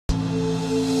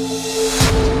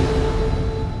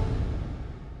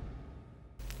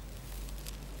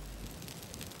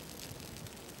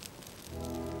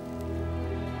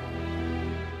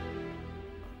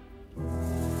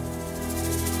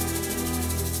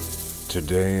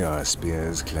Today our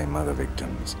spears claim other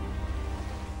victims.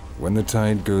 When the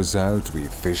tide goes out, we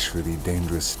fish for the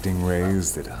dangerous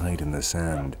stingrays that hide in the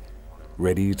sand,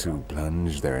 ready to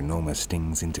plunge their enormous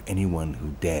stings into anyone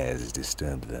who dares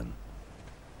disturb them.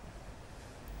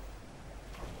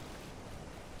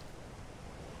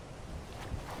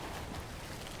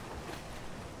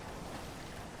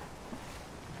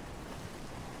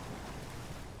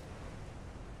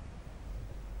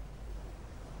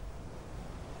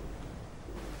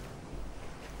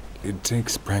 It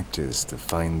takes practice to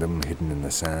find them hidden in the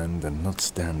sand and not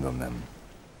stand on them.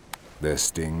 Their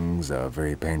stings are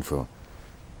very painful,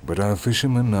 but our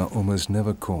fishermen are almost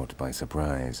never caught by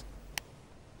surprise.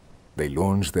 They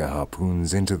launch their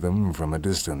harpoons into them from a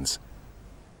distance.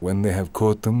 When they have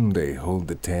caught them, they hold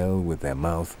the tail with their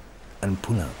mouth and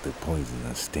pull out the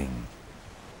poisonous sting.